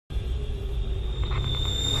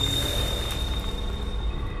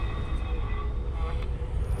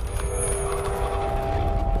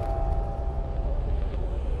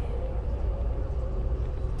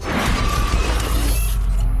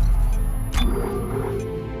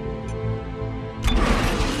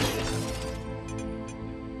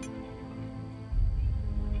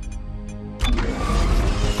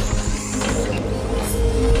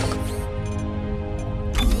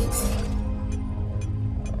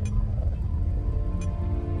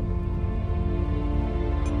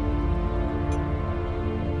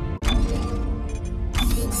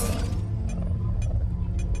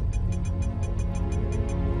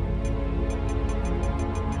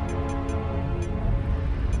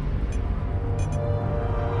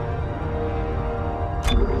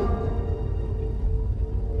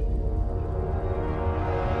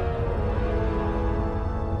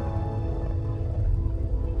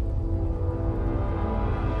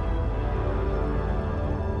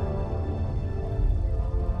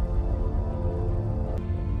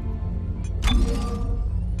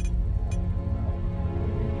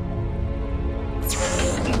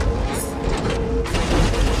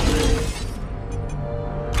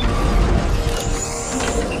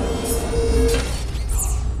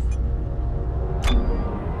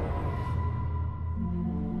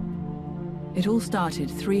started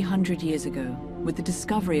 300 years ago with the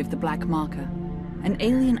discovery of the Black Marker, an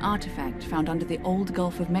alien artifact found under the old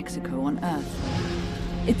Gulf of Mexico on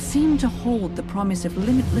Earth. It seemed to hold the promise of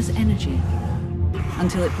limitless energy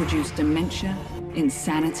until it produced dementia,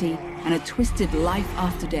 insanity, and a twisted life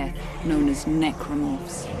after death known as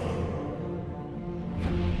Necromorphs.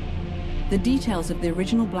 The details of the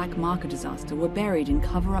original Black Marker disaster were buried in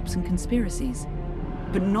cover-ups and conspiracies,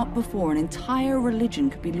 but not before an entire religion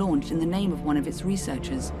could be launched in the name of one of its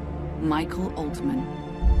researchers, Michael Altman.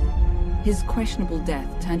 His questionable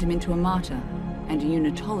death turned him into a martyr, and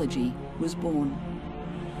unitology was born.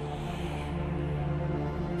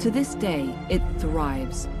 To this day, it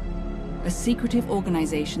thrives. A secretive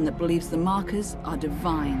organization that believes the markers are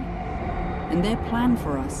divine, and their plan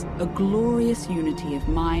for us, a glorious unity of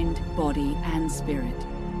mind, body, and spirit.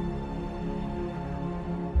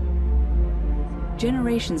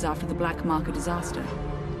 Generations after the Black Marker disaster,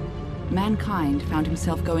 mankind found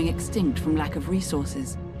himself going extinct from lack of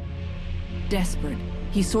resources. Desperate,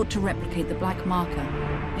 he sought to replicate the Black Marker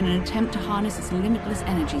in an attempt to harness its limitless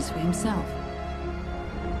energies for himself.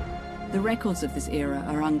 The records of this era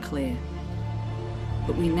are unclear,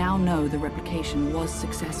 but we now know the replication was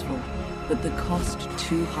successful, but the cost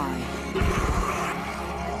too high.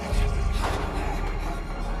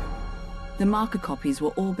 The marker copies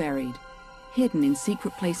were all buried, hidden in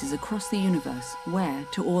secret places across the universe where,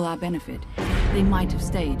 to all our benefit, they might have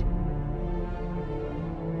stayed.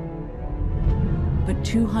 But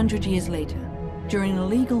 200 years later, during an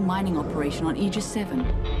illegal mining operation on Aegis 7,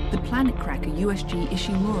 the planet cracker USG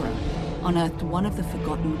Ishimura unearthed one of the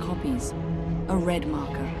forgotten copies, a red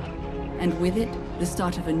marker, and with it, the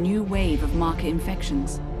start of a new wave of marker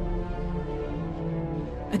infections.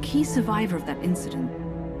 A key survivor of that incident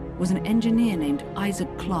was an engineer named Isaac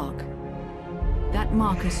Clarke. That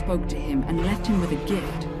marker spoke to him and left him with a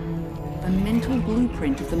gift, a mental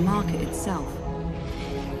blueprint of the marker itself.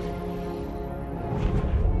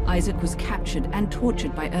 Isaac was captured and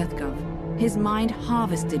tortured by EarthGov, his mind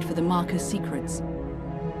harvested for the marker's secrets.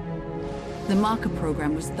 The marker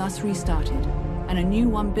program was thus restarted, and a new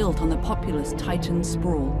one built on the populous Titan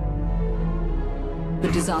sprawl.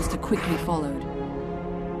 The disaster quickly followed.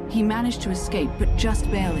 He managed to escape, but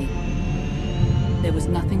just barely. There was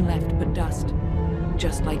nothing left but dust,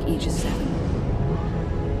 just like Aegis 7.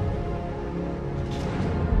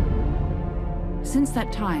 Since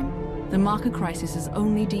that time, the marker crisis has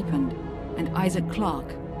only deepened, and Isaac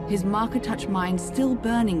Clarke, his marker-touch mind still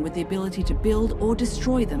burning with the ability to build or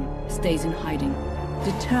destroy them, stays in hiding,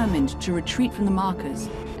 determined to retreat from the markers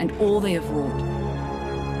and all they have wrought.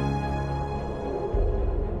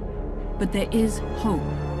 But there is hope.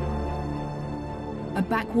 A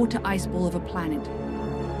backwater ice ball of a planet,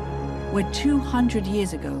 where 200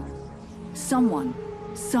 years ago, someone,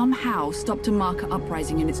 somehow stopped a marker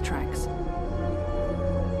uprising in its tracks.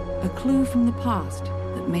 A clue from the past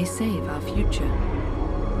that may save our future.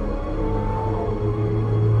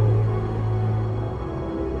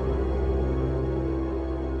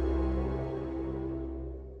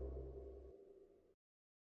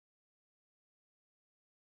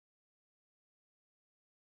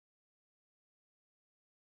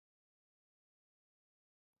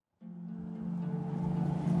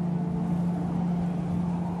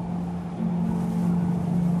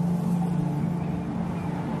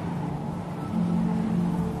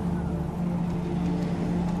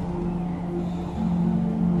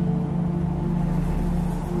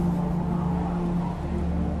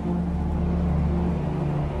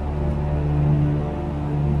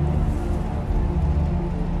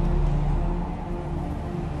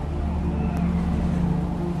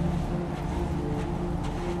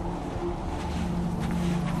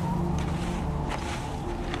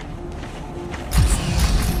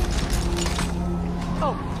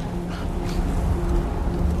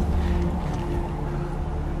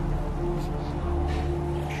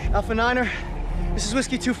 Alpha Niner, this is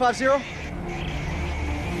Whiskey 250.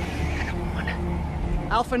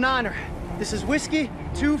 Alpha Niner, this is Whiskey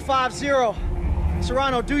 250.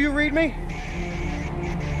 Serrano, do you read me?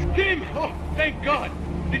 Tim! Oh, thank God!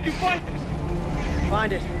 Did you find it?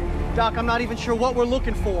 Find it. Doc, I'm not even sure what we're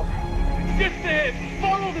looking for. Just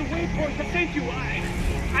follow the waypoint I sent you.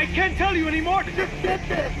 I can't tell you anymore. Just get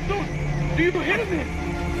there. Soon. Do you hear me?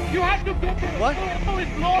 You have to get there. What? Oh,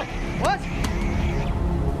 it's lost. What?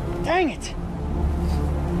 Dang it!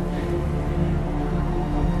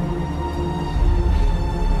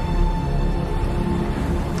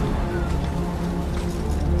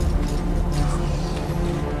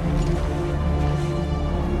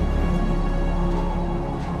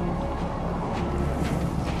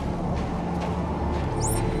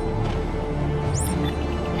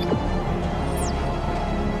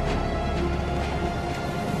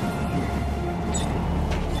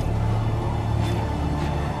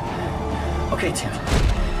 Okay, Tim.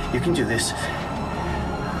 You can do this.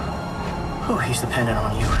 Oh, he's dependent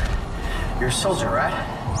on you. You're a soldier, right?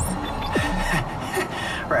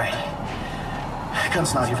 Right.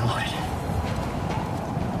 Gun's not even loaded.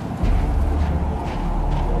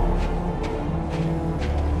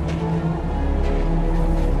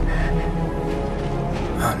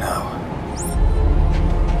 Oh no.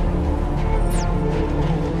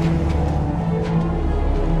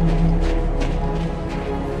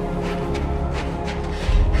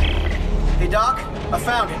 Hey, Doc, I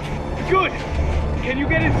found it. Good. Can you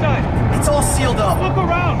get inside? It's all sealed up. Look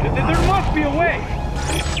around. There must be a way.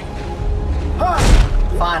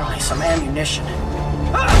 Finally, some ammunition.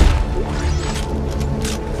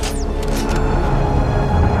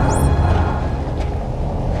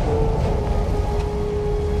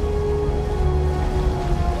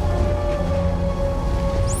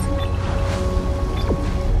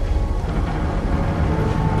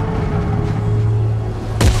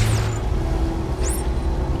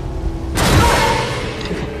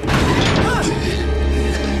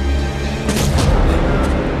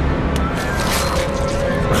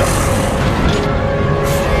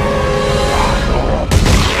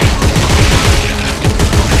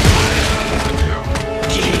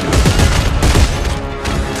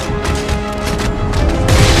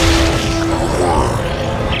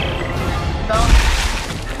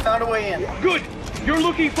 Good! You're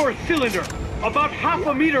looking for a cylinder, about half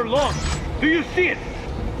a meter long. Do you see it?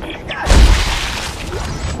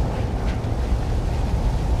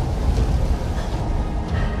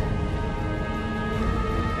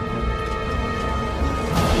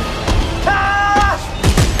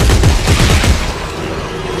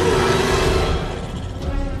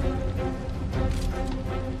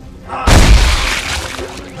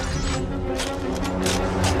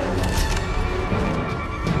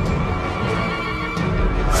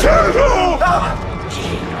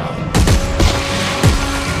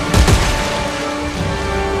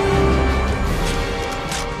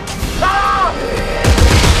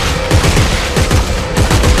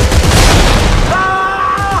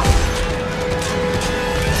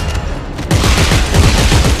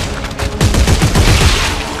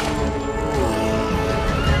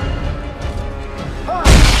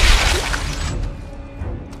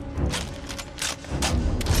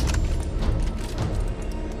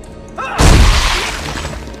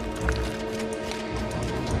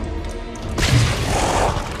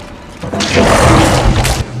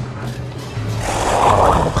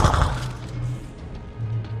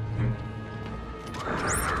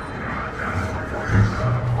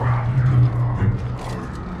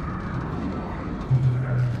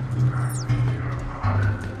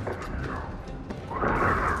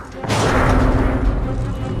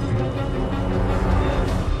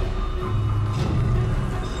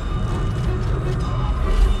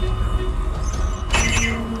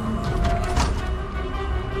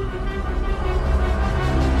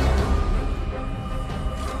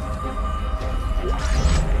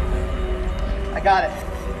 I got it.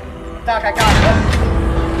 Doc, I got it.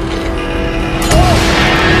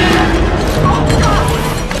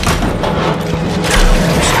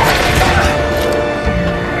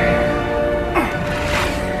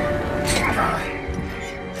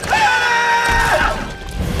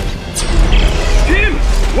 Tim,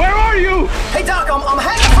 where are you? Hey, Doc, I'm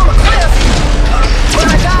hanging from a cliff. But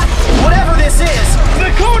I got whatever this is. The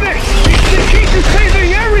Codex! It's the key to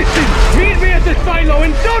saving everything! Meet me at the silo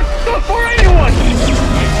and don't stop for anyone!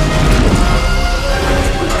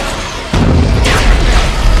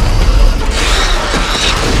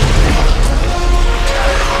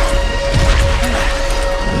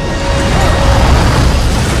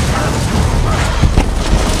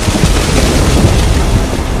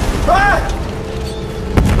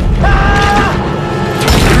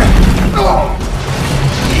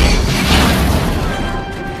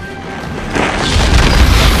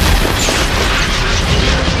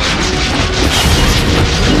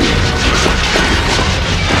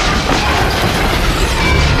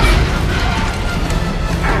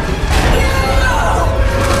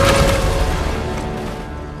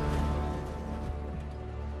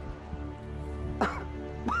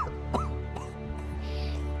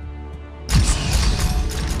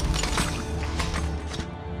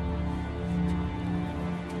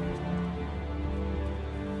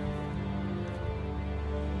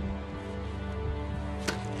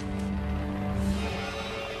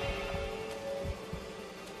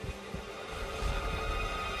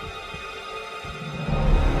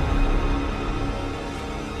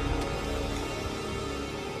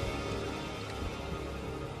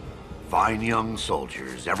 Fine young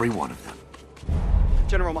soldiers, every one of them.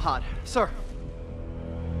 General Mahad, sir.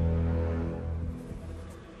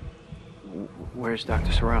 Where's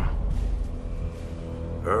Dr. Serrano?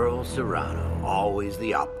 Earl Serrano, always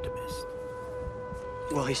the optimist.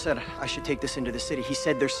 Well, he said I should take this into the city. He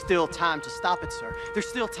said there's still time to stop it, sir. There's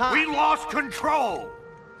still time. We lost control!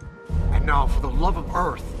 And now, for the love of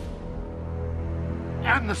Earth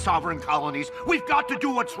and the sovereign colonies, we've got to do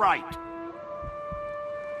what's right.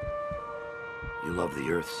 You love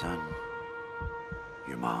the Earth, son?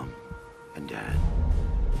 Your mom and dad?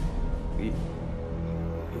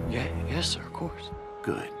 Yeah, yes, sir, of course.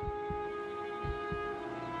 Good.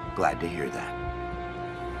 Glad to hear that.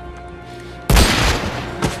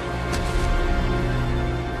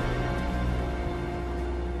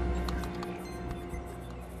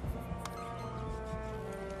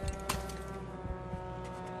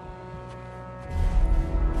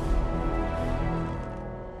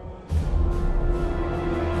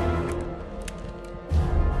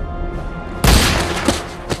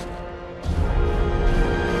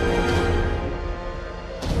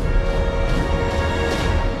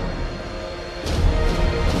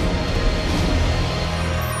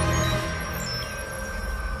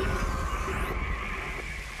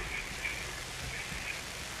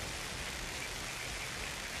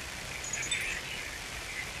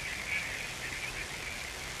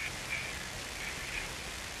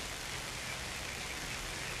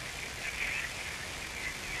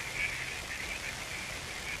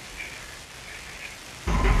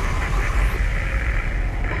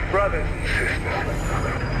 Brothers and sisters,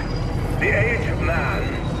 the age of man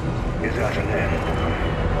is at an end.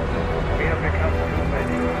 We have become too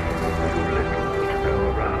many, too little to go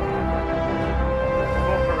around.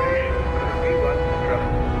 Cooperation could be what's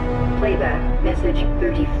trouble. Playback, message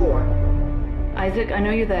 34. Isaac, I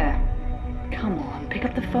know you're there. Come on, pick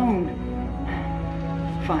up the phone.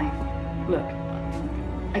 Fine. Look,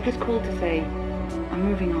 I just called to say I'm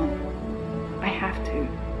moving on. I have to.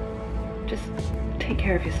 Just take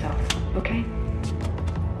care of yourself, okay?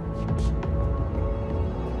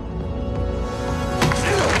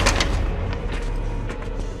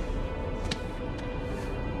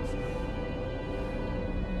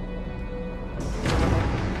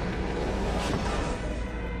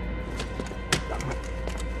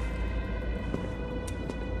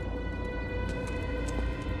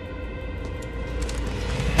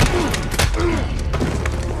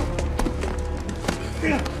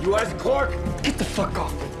 You Isaac Clarke? Get the fuck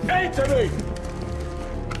off. Answer me!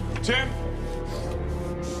 Tim?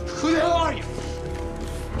 Who the hell are you?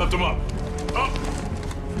 Lift him up. Up!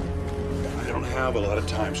 I don't have a lot of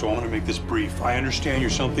time, so I'm gonna make this brief. I understand you're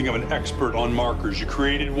something of an expert on markers. You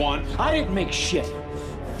created one. I didn't make shit.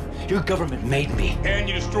 Your government made me. And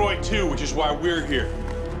you destroyed two, which is why we're here.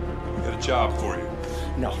 We got a job for you.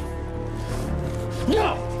 No.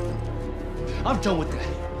 No! I'm done with that.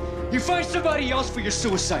 You find somebody else for your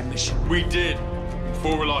suicide mission. We did.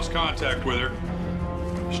 Before we lost contact with her.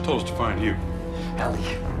 She told us to find you.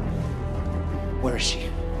 Ellie. Where is she?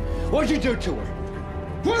 What'd you do to her?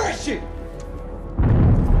 Where is she?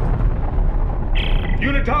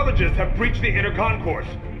 Unitologists have breached the inner concourse.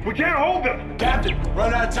 We can't hold them. Captain,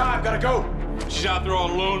 run out of time. Gotta go. She's out there all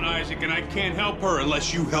alone, Isaac, and I can't help her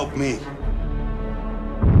unless you help me.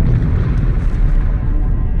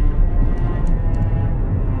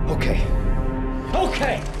 Okay.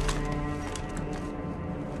 Okay!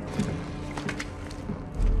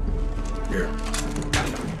 Here.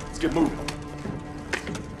 Let's get moving.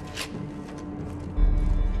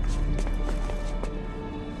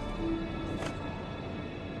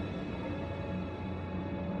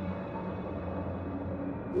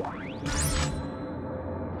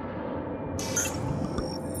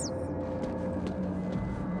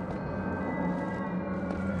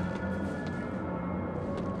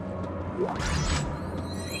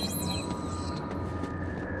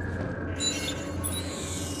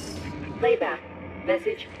 Playback,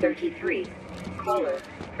 message 33. Caller,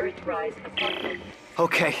 Earthrise apartment.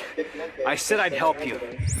 Okay. I said I'd help you.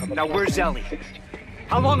 Now where's Ellie?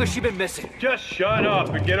 How long has she been missing? Just shut up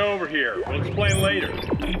and get over here. We'll explain later.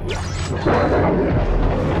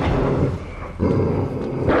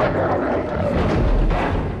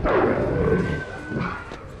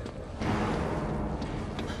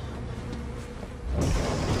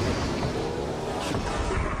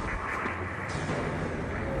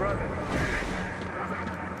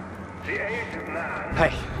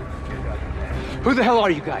 Hey. Who the hell are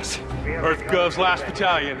you guys? Earth Gov's last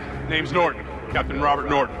battalion. Name's Norton. Captain Robert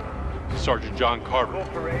Norton. Sergeant John Carver.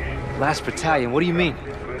 Last battalion? What do you mean?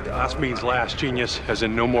 Last means last, genius, as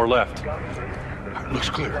in no more left. All right, looks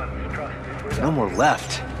clear. No more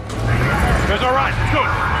left. That's all right. Let's go.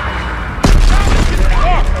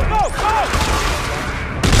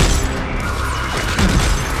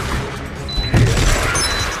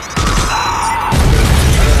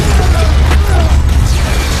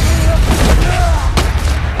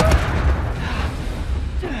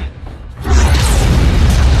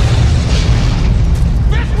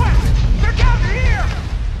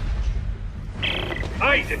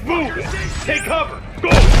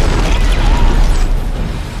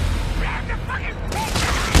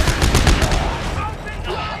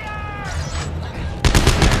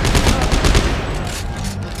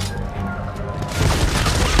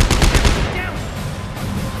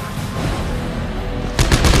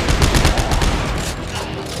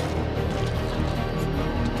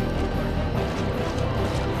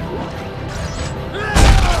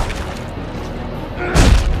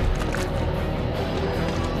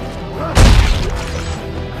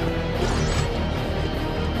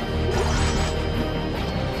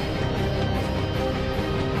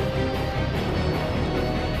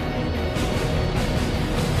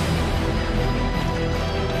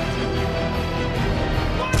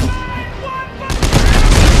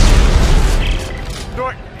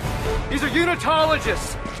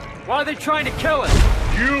 unitologists! Why are they trying to kill us?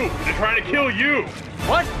 You! They're trying to kill you!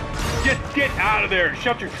 What? Get out of there and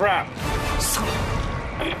shut your trap!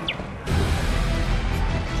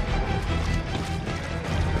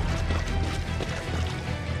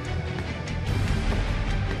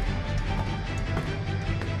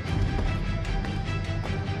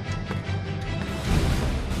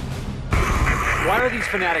 Why are these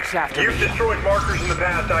fanatics after You've me? destroyed markers in the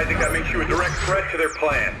past. I think that makes you a direct threat to their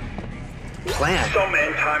plan. Plan? Some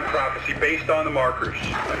end-time prophecy based on the markers.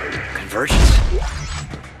 Conversions?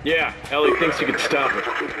 Yeah, Ellie thinks you can stop it.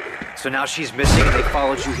 So now she's missing and they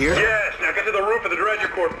followed you here? Yes, now get to the roof of the Dredger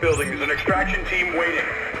Corp building. There's an extraction team waiting.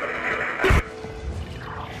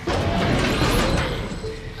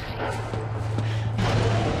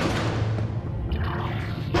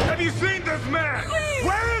 Have you seen this man? Please,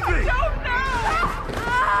 Where is he? don't know!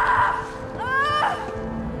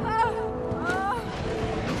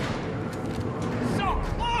 So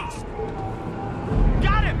close!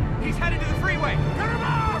 Got him! He's headed to the freeway! Cut him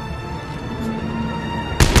off!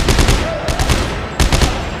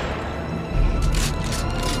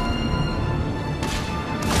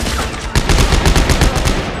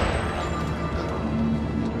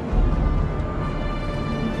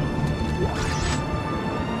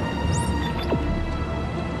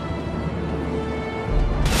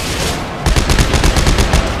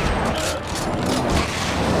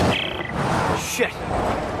 Shit!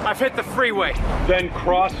 I've hit the freeway. Then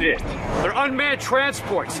cross it. They're unmanned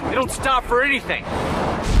transports. They don't stop for anything.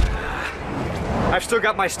 I've still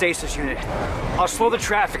got my stasis unit. I'll slow the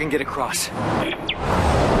traffic and get across.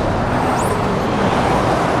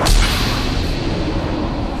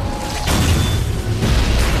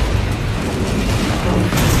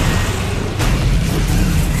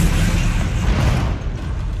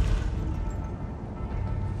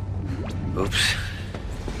 Oops.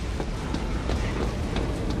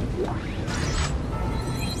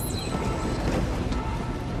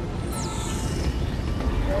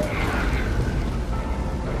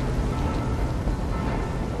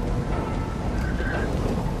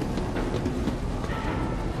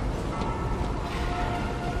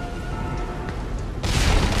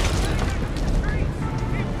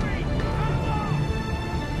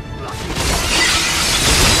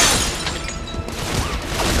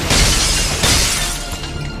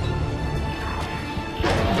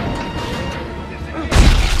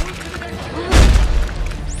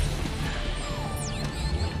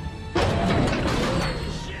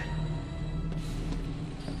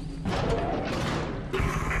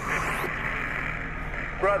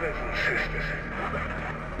 Brothers and sisters,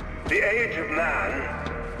 the age of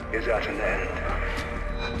man is at an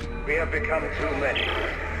end. We have become too many.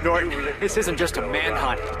 Norton, this isn't just a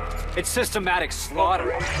manhunt. It's systematic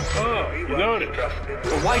slaughter. Oh, you noticed.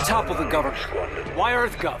 But why topple the government? Why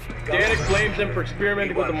EarthGov? Danik blames them for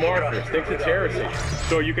experimenting with the markers, thinks it's heresy.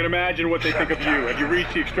 So you can imagine what they think of you. Have you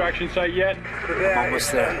reached the extraction site yet?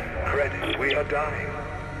 Almost there. Credit, we are dying.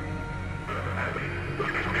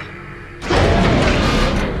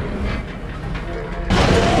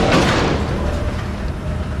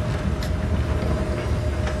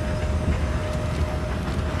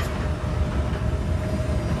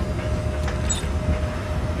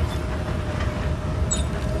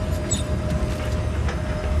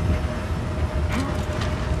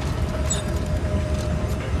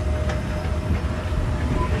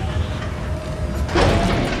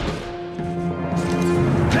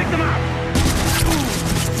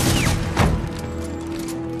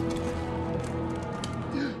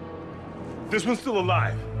 This one's still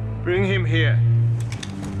alive. Bring him here.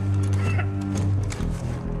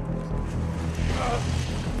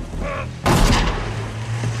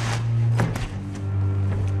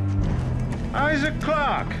 Isaac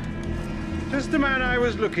Clarke. Just the man I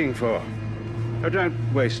was looking for. Oh, don't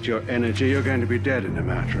waste your energy. You're going to be dead in a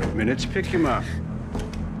matter of minutes. Pick him up.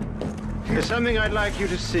 There's something I'd like you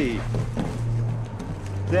to see.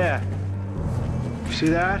 There. You see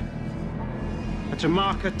that? It's a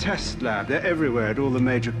marker test lab. They're everywhere at all the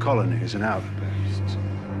major colonies and outposts.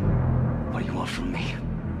 What do you want from me?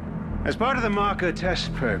 As part of the marker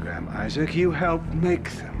test program, Isaac, you helped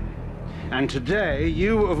make them. And today,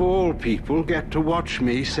 you of all people get to watch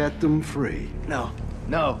me set them free. No.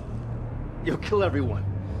 You'll kill everyone.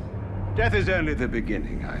 Death is only the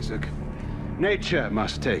beginning, Isaac. Nature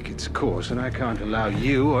must take its course, and I can't allow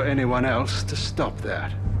you or anyone else to stop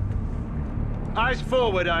that. Eyes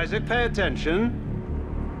forward, Isaac. Pay attention.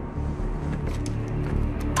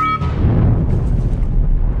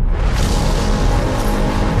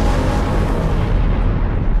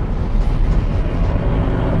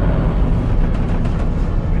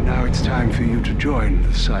 And now it's time time for you to join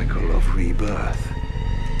the cycle of rebirth.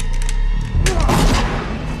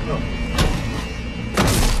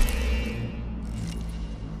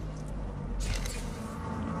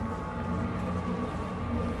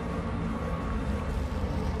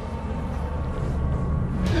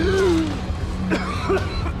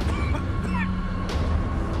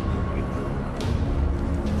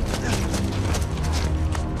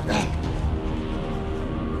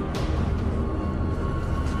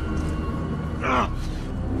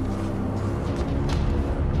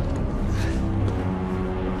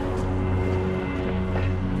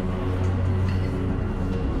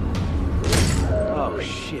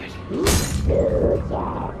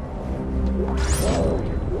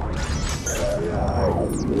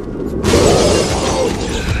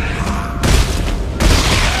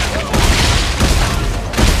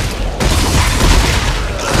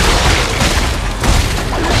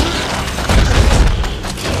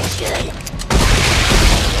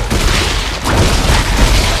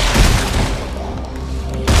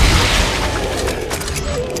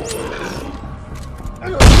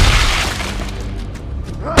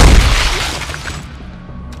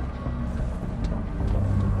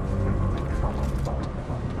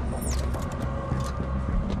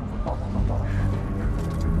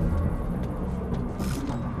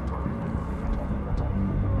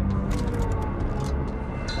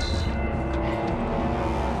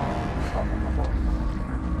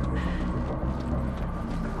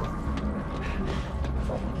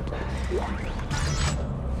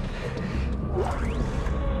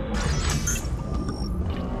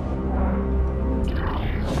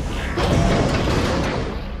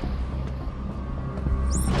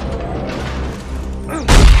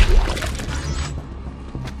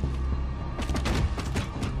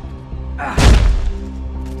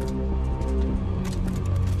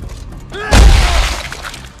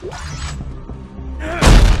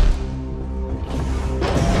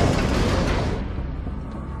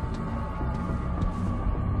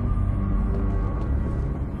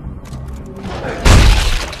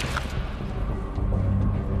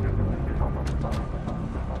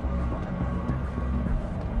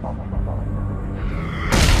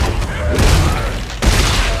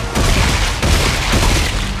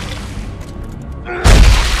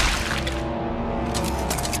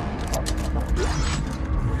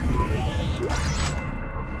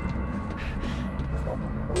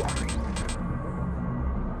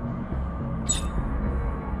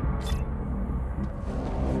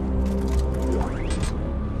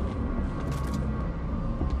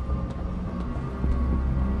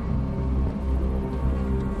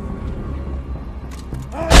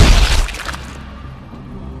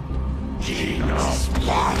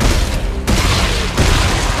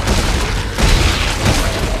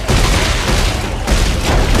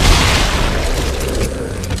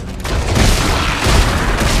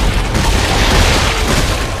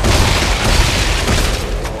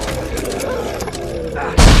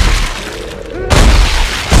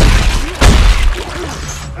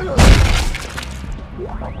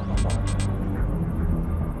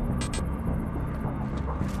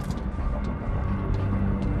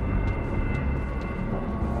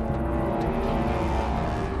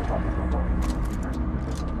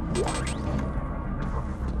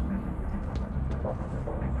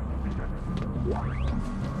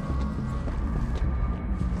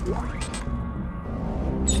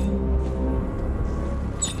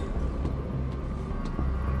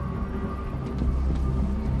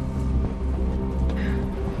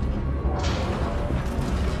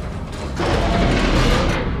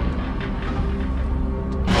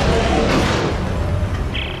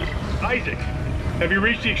 Isaac, have you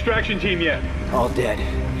reached the extraction team yet? All dead.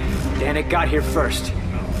 Danik got here first.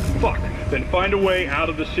 Fuck. Then find a way out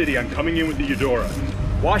of the city. I'm coming in with the Eudora.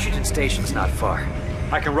 Washington Station's not far.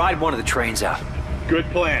 I can ride one of the trains out. Good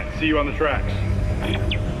plan. See you on the tracks.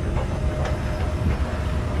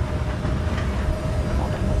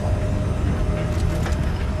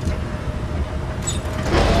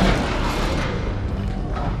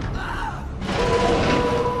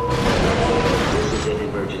 This is an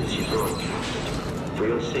emergency broadcast. For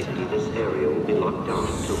your safety, this area will be locked down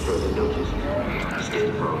until further notice. Stay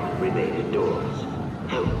calm and remain indoors.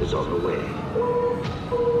 Help is on the way.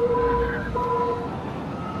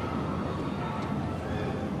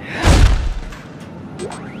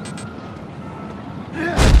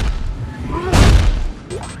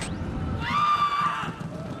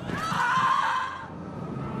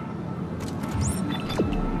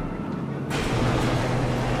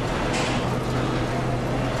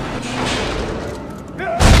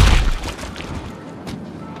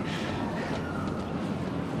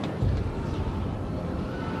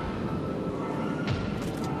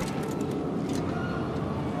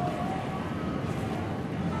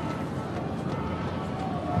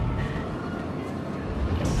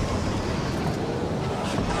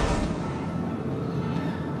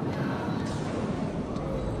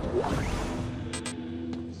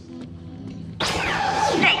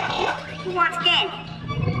 skin.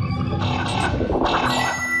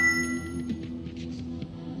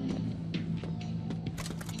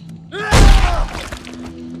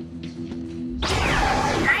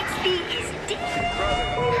 Light speed is deep.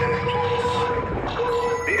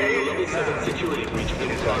 The level 7 security breach in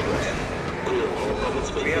progress. Clear all public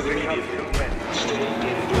spaces immediately. Stay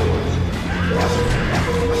indoors.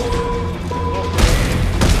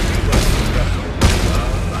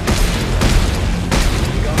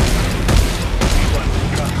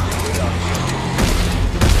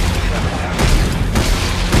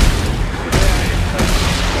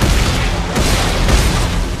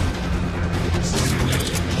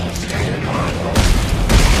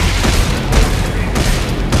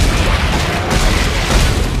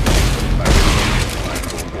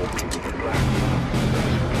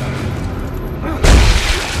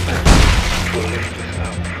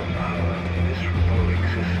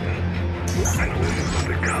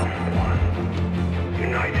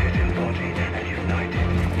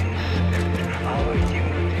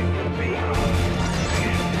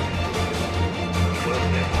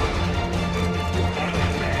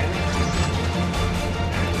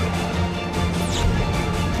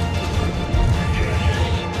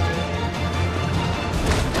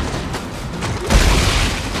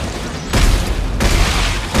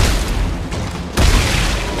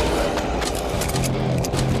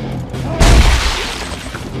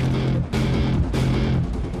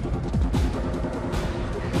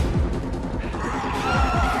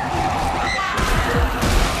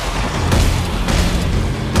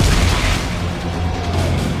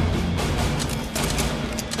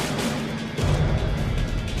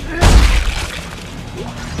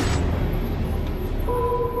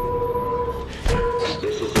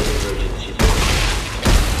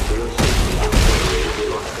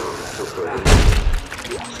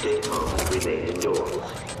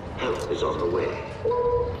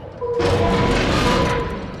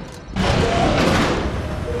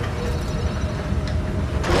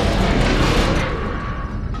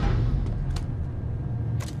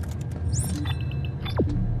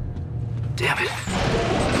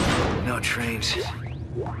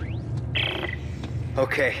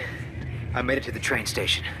 Okay, I made it to the train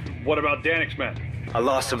station. What about Danik's men? I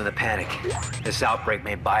lost them in the panic. This outbreak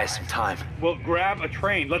may buy us some time. Well, grab a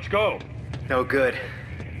train. Let's go. No good.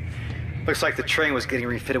 Looks like the train was getting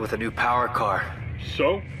refitted with a new power car.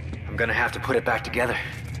 So? I'm gonna have to put it back together.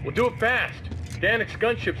 We'll do it fast. Danik's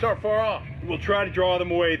gunships aren't far off. We'll try to draw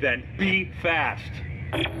them away then. Be fast.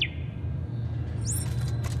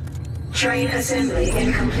 Train assembly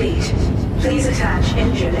incomplete. Please attach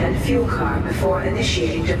engine and fuel car before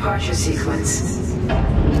initiating departure sequence.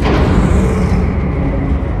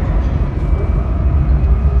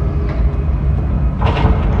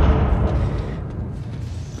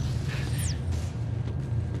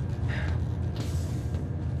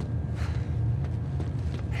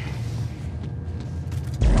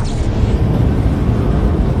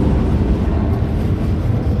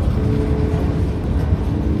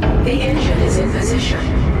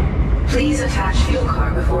 Please attach fuel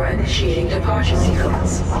car before initiating departure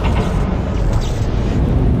sequence.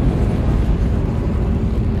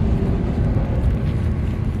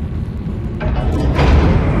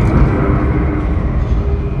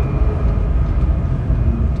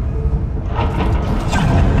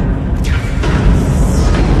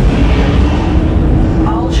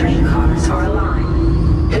 All train cars are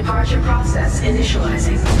aligned. Departure process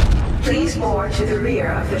initializing. Please board to the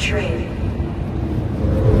rear of the train.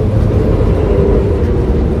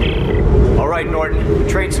 Norton, the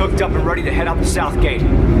train's hooked up and ready to head out the south gate.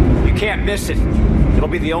 You can't miss it. It'll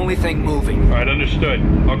be the only thing moving. All right, understood.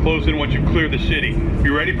 I'll close in once you clear the city.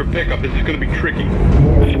 Be ready for pickup. This is going to be tricky.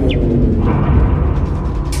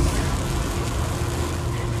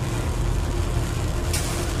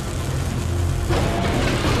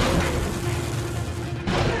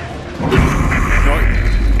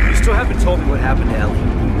 Norton, you still haven't told me what happened to Ellie.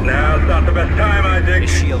 Now's not the best time, Isaac.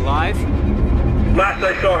 Is she alive? Last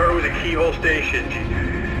I saw her was at Keyhole Station. She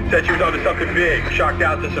said she was onto something big, shocked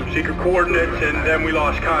out to some secret coordinates, and then we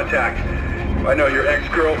lost contact. I know your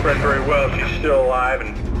ex-girlfriend very well. She's still alive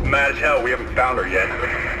and mad as hell. We haven't found her yet.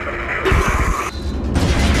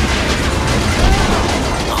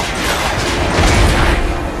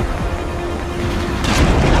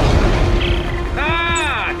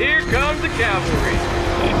 Ah! Here comes the cavalry.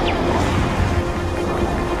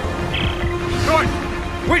 Norton!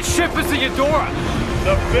 Which ship is the Eudora?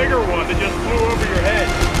 The bigger one that just flew over your head.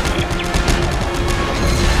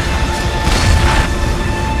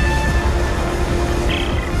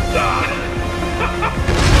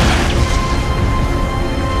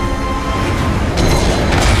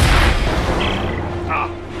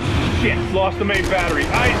 Shit, lost the main battery.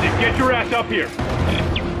 Isaac, get your ass up here.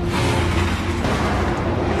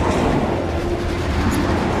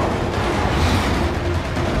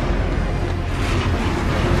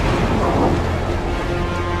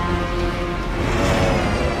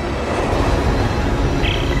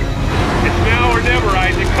 It's now or never,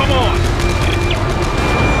 Isaac. Come on.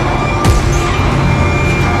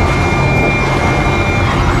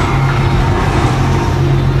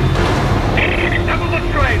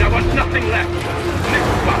 I want nothing left. Next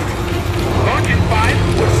spot. Launch in 5,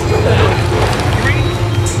 3,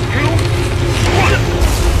 2, 1.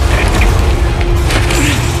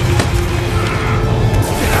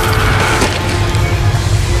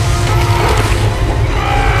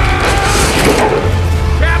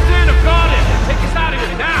 Captain, I've got it. Take us out of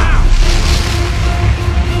here now.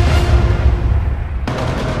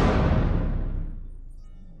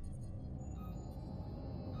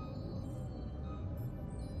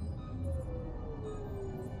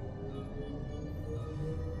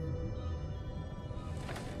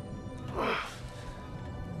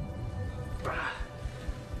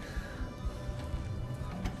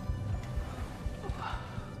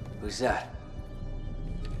 Who's that?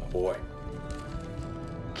 My boy.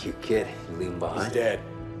 Cute kid. You leave him behind? He's dead.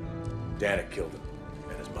 Danik killed him.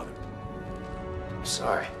 And his mother. I'm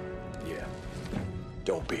sorry. Yeah.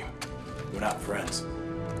 Don't be. We're not friends.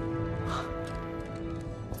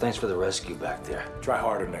 Well, thanks for the rescue back there. Try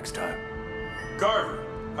harder next time. Carver,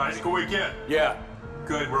 Isaac awake yet? Yeah.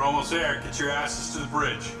 Good, we're almost there. Get your asses to the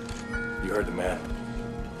bridge. You heard the man.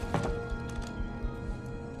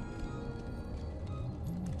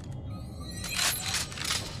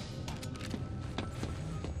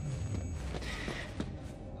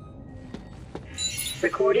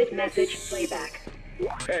 Recorded message playback.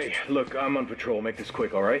 Hey, look, I'm on patrol. Make this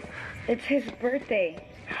quick, all right? It's his birthday.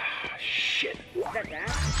 Shit. Is that Dad?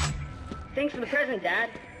 Thanks for the present, Dad.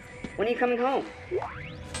 When are you coming home?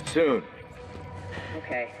 Soon.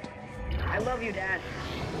 Okay. I love you, Dad.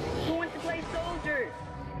 Who wants to play soldiers?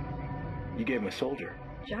 You gave him a soldier.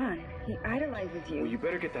 John, he idolizes you. Well, you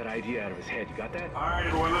better get that idea out of his head. You got that? All right,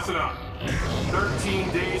 everyone, listen up.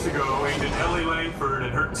 13 days ago, Agent Ellie Langford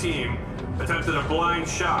and her team attempted a blind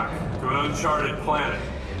shot to an uncharted planet.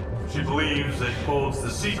 She believes it holds the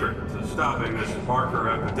secret to stopping this marker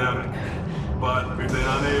epidemic, but we've been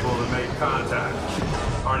unable to make contact.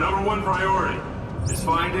 Our number one priority is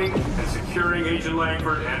finding and securing Agent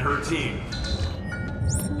Langford and her team.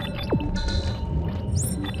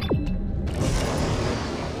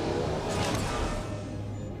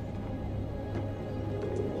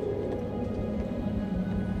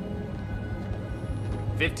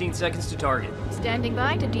 "15 seconds to target." Standing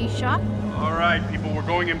by to D-shot. All right, people, we're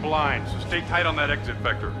going in blind, so stay tight on that exit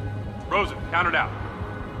vector. Rosen, count it out.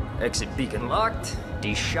 Exit beacon locked.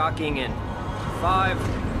 D-shocking in 5,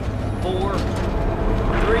 4,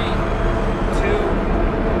 3, 2,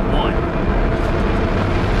 1.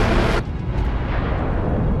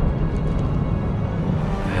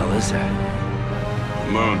 The hell is that?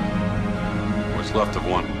 Moon. What's left of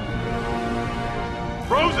one.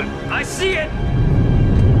 Rosen! I see it!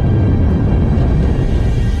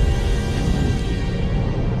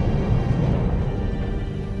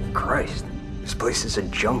 Christ, this place is a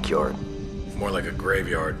junkyard. More like a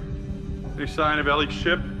graveyard. Any sign of Ellie's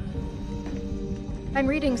ship? I'm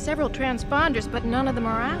reading several transponders, but none of them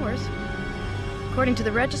are ours. According to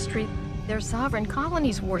the registry, they're sovereign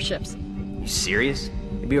colonies' warships. You serious?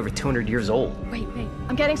 They'd be over 200 years old. Wait,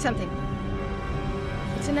 I'm getting something.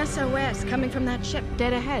 It's an SOS coming from that ship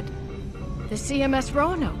dead ahead. The CMS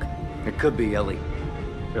Roanoke. It could be Ellie.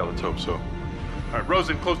 Yeah, let's hope so. All right,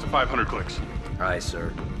 Rosen, close to 500 clicks. Aye,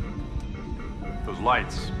 sir. Those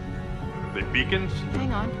lights, are they beacons?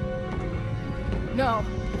 Hang on. No.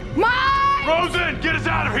 Mine! Rosen, get us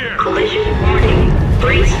out of here! Collision warning.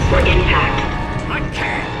 Brace for impact. I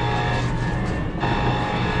can't!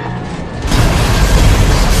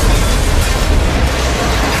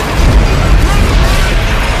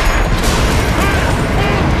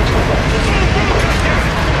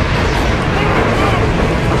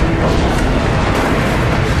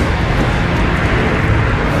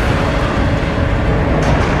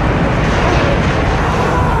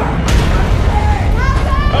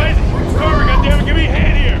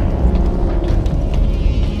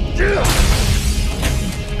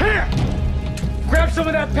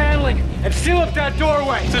 And seal up that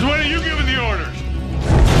doorway! Since when are you giving the orders?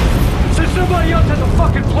 Since somebody else has a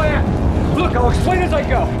fucking plan! Look, I'll explain as I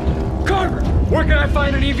go. Carver, where can I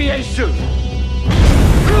find an EVA suit?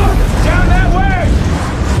 Carver, down that way!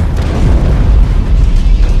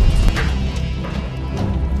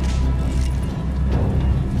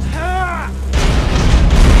 Help!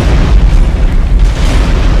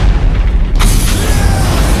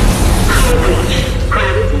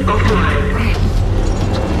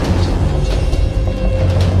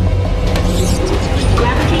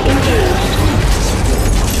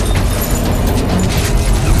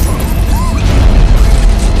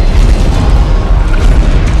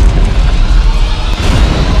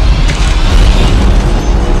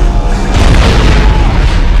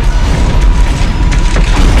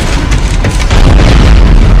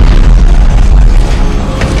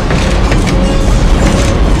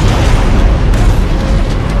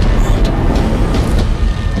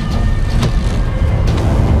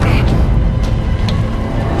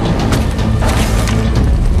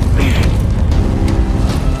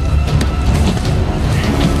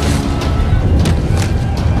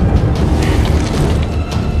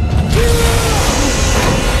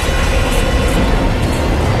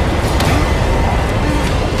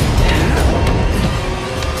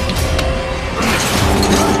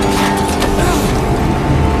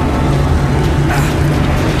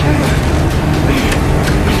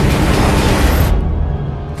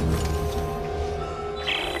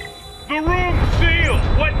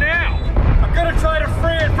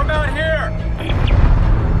 not here!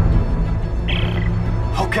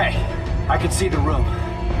 Okay, I can see the room.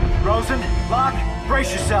 Rosen, Locke,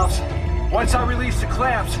 brace yourselves. Once I release the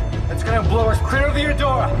clamps, it's gonna blow us clear of the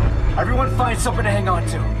Eudora. Everyone find something to hang on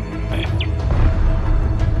to.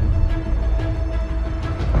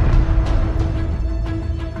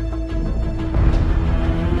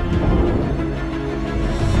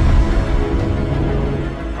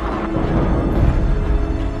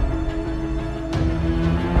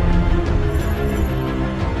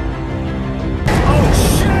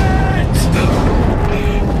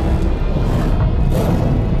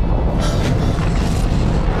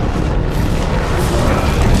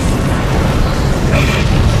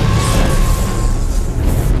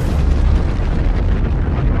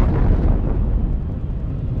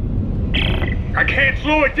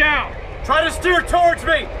 Slow it down! Try to steer towards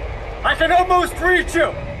me! I can almost reach you!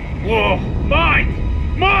 Whoa!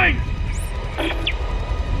 Mine! Mine!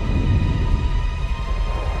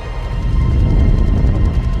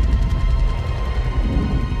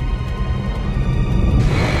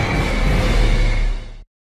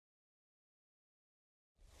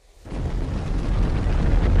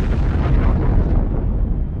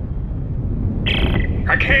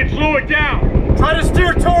 I can't slow it down! Try to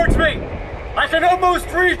steer towards me! I can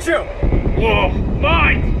almost reach you! Whoa!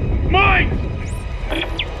 Mine! Mine!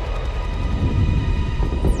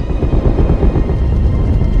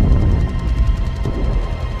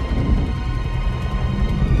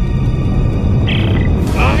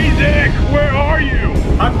 Isaac! Where are you?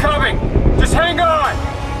 I'm coming! Just hang on!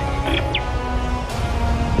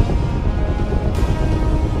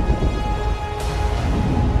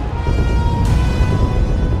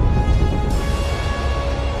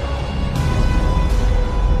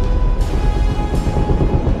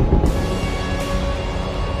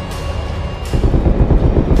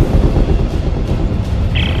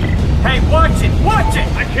 Watch it!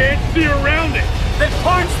 I can't see around it! Then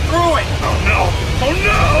punch through it! Oh no! Oh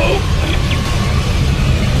no!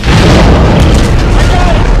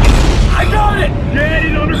 I got it! Get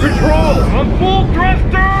it under control! I'm full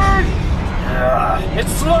thrusters!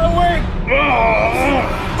 It's slowing!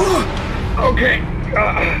 Okay.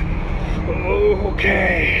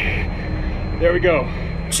 Okay. There we go.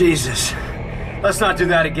 Jesus. Let's not do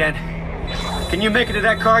that again. Can you make it to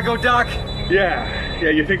that cargo dock? Yeah,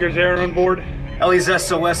 you think there's air on board? Ellie's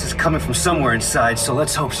SOS is coming from somewhere inside, so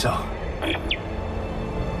let's hope so.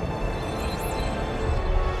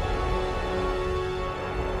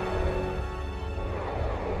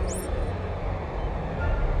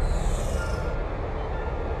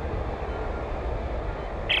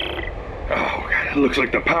 Oh, God, it looks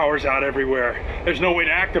like the power's out everywhere. There's no way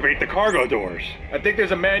to activate the cargo doors. I think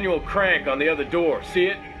there's a manual crank on the other door. See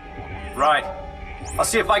it? Right. I'll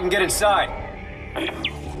see if I can get inside.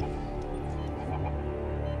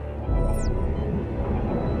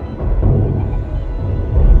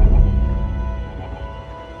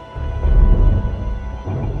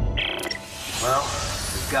 Well,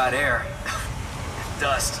 we've got air.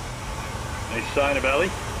 Dust. Any sign of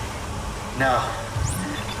Ellie? No.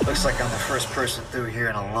 Looks like I'm the first person through here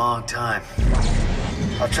in a long time.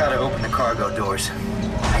 I'll try to open the cargo doors.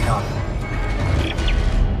 Hang on.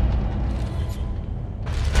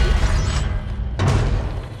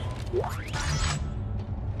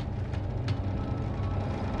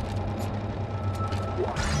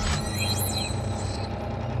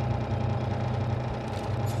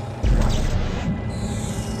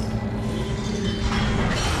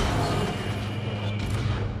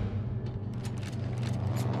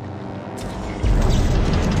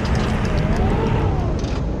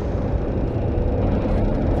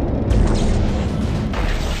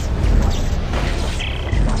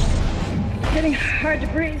 Getting hard to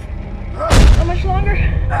breathe. How much longer?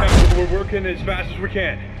 We're working as fast as we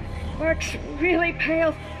can. Mark's really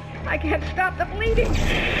pale. I can't stop the bleeding.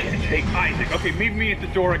 Hey, Isaac. Okay, meet me at the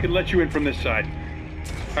door. I can let you in from this side.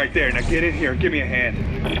 All right, there. Now get in here. Give me a hand.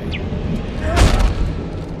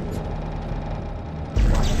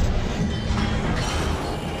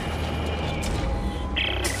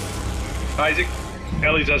 Isaac,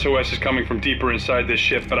 Ellie's SOS is coming from deeper inside this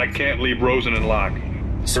ship, but I can't leave Rosen and Locke.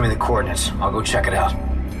 Send me the coordinates. I'll go check it out.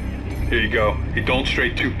 Here you go. Hey, don't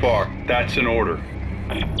stray too far. That's an order.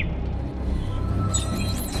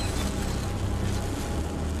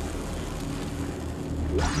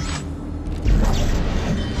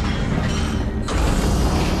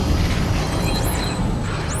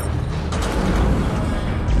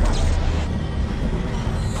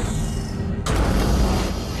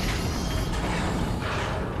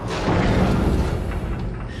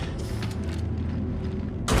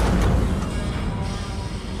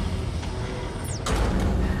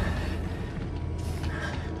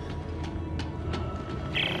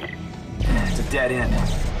 dead end.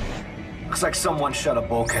 Looks like someone shut a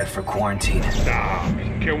bulkhead for quarantine.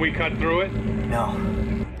 Can we cut through it? No.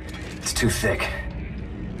 It's too thick.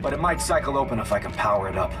 But it might cycle open if I can power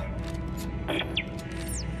it up.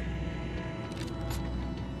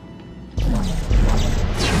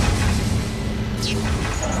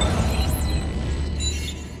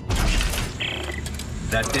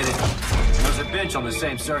 That did it. There's a bench on the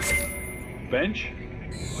same circuit. Bench?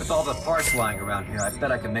 With all the parts lying around here, I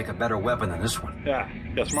bet I can make a better weapon than this one. Yeah,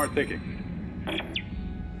 smart thinking.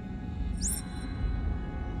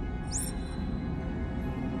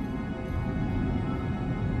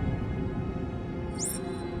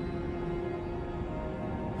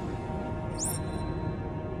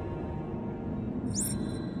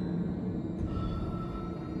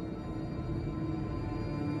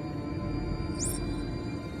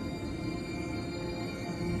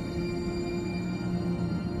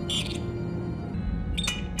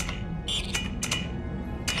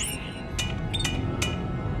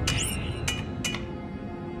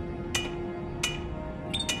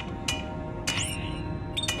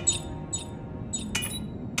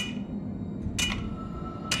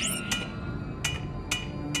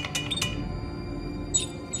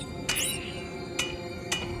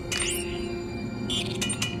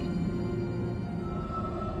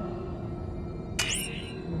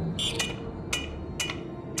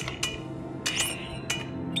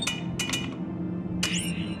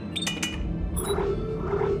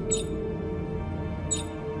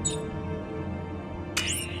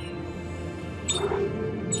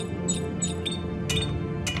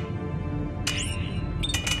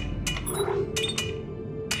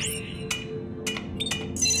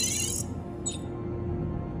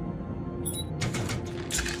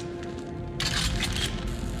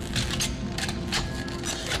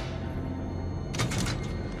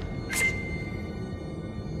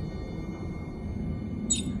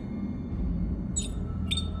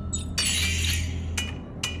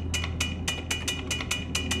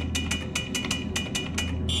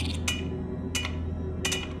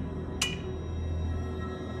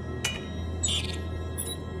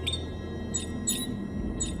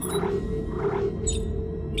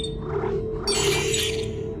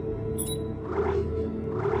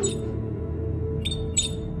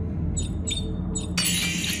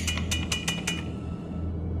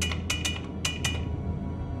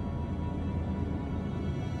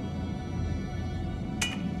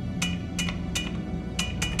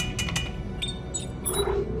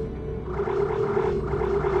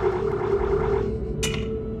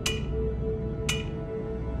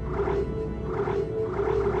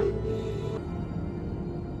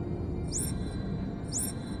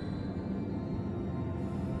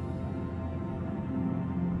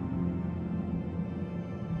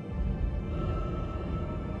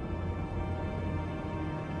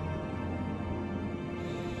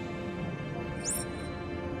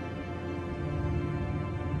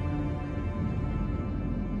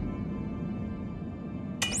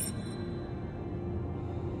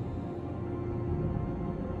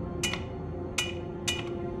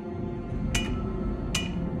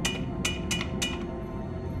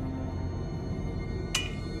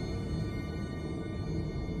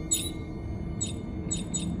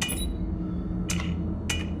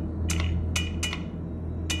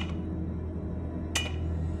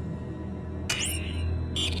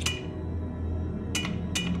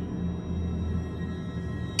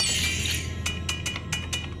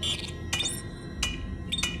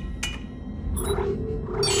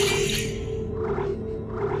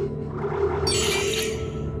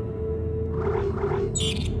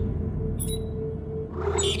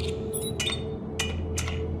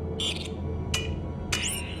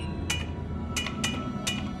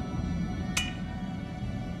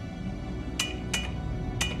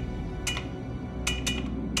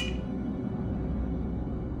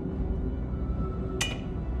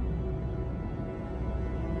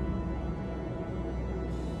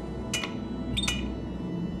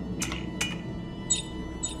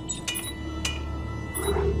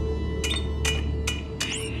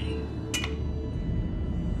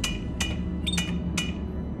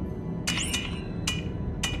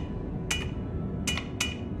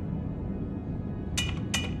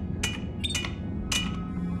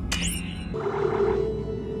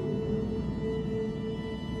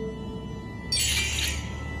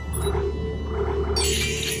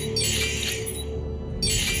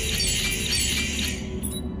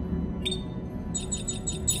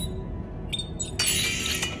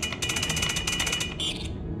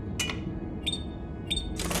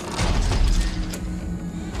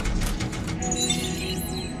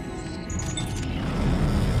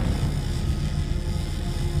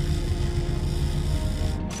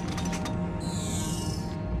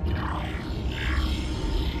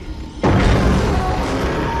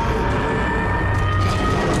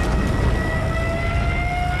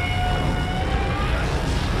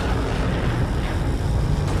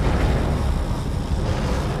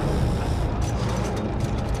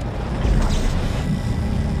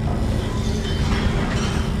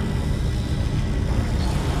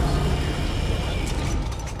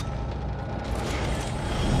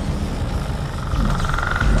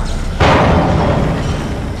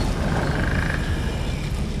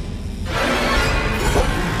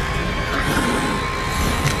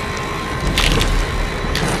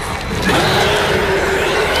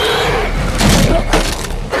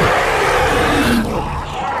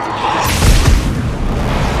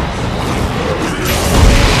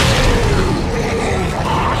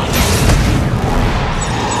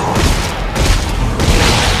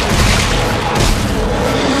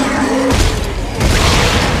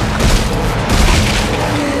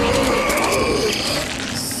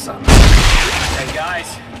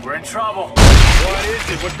 in trouble. What is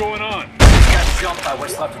it? What's going on? We got jumped by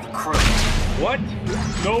what's left of the crew. What?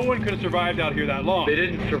 No one could have survived out here that long. They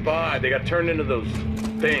didn't survive. They got turned into those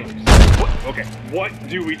things. What? Okay, what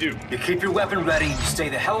do we do? You keep your weapon ready and you stay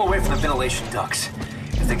the hell away from the ventilation ducts.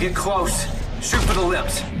 If they get close, shoot for the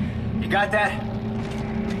limbs. You got that?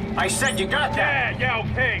 I said you got that! Yeah,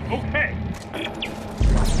 okay, okay.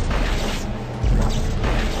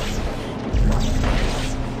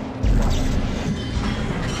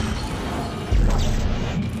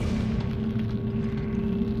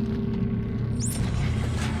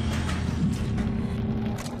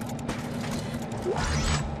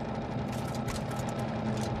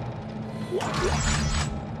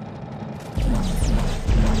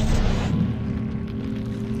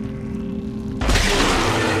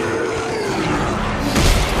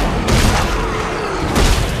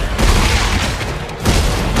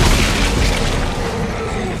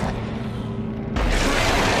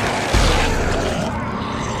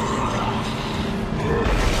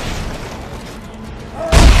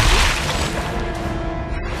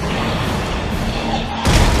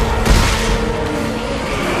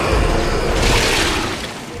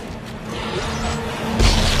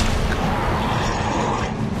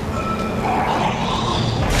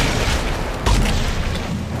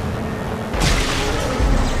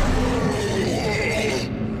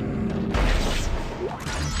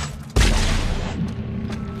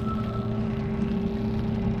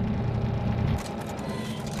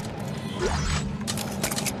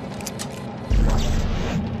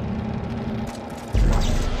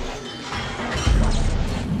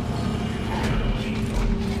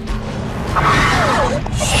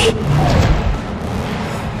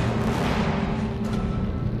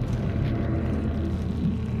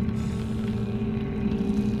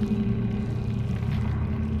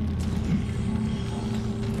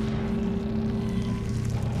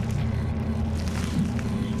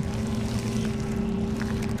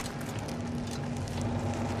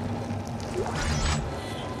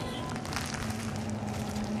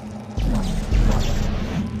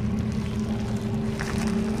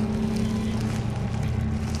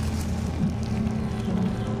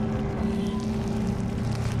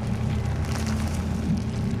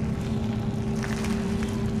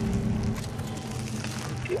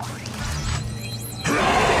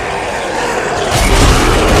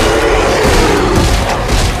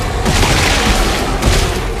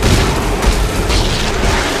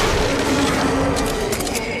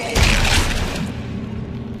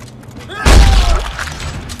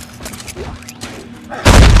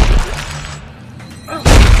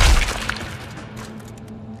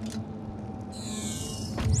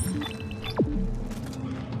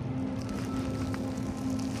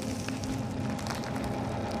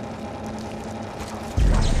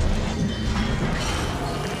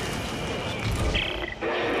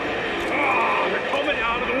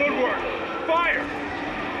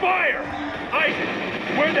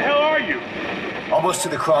 Almost to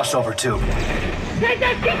the crossover tube. They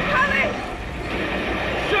just keep coming!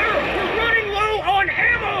 Sir, we're running low on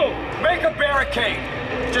ammo! Make a barricade!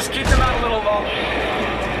 Just keep them out a little longer.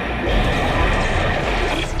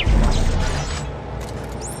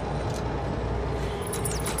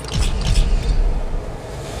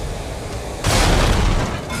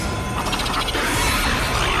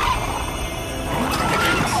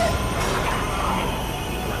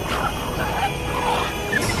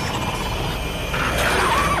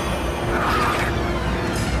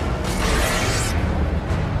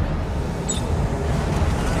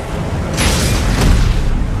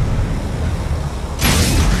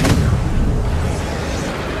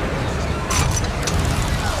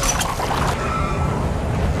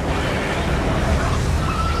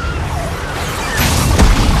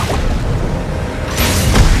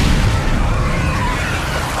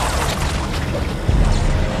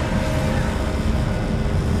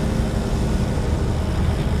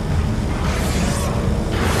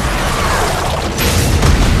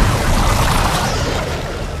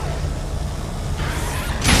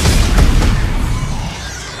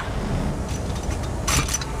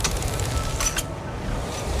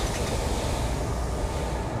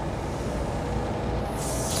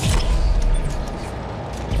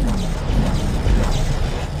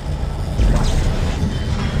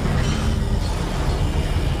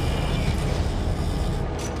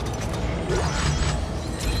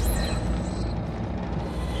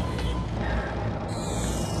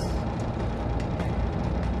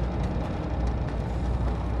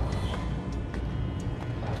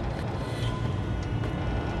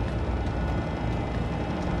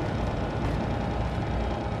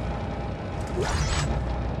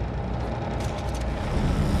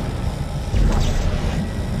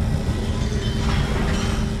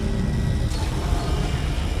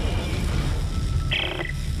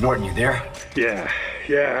 Norton, you there? Yeah,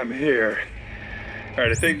 I'm here.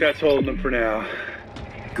 Alright, I think that's holding them for now.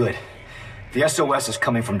 Good. The SOS is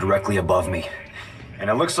coming from directly above me. And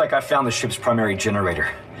it looks like I found the ship's primary generator.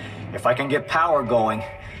 If I can get power going,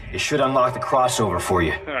 it should unlock the crossover for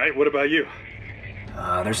you. Alright, what about you?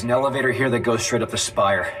 There's an elevator here that goes straight up the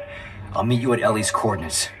spire. I'll meet you at Ellie's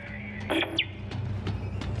coordinates.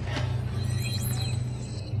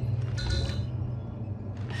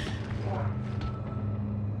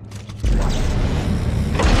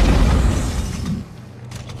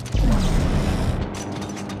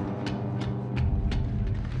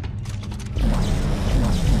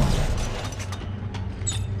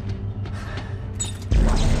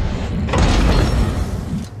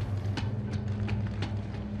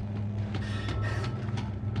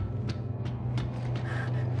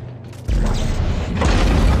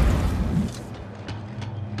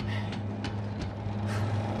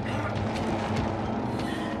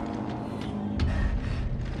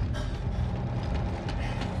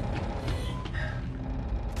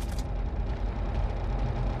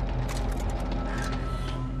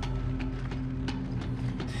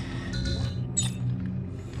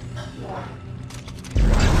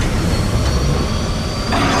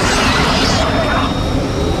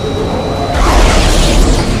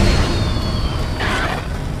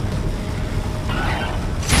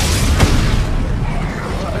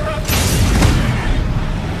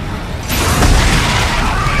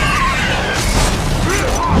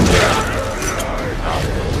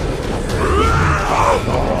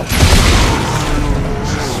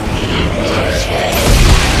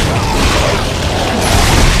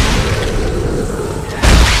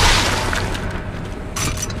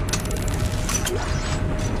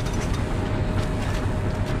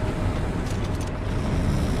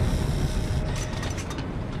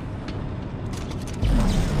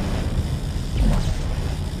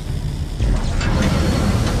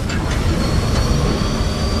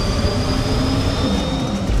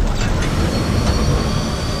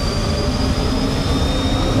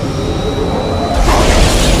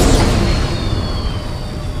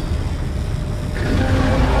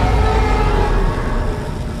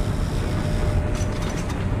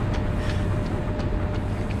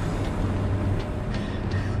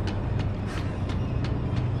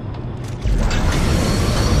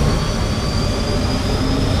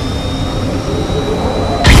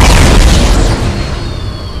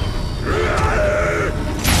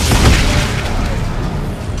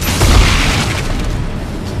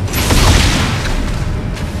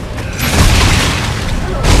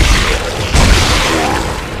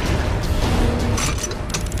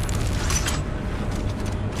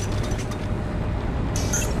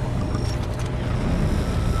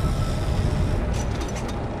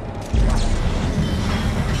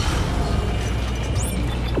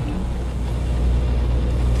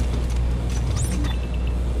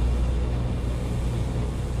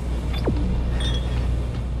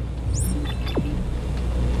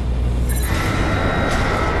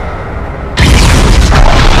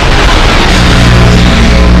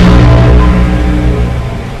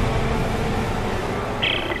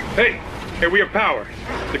 Hey, we have power.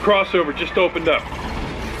 The crossover just opened up.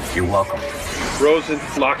 You're welcome. Rosen,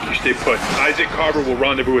 Locke, you stay put. Isaac Carver will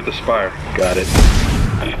rendezvous at the spire. Got it.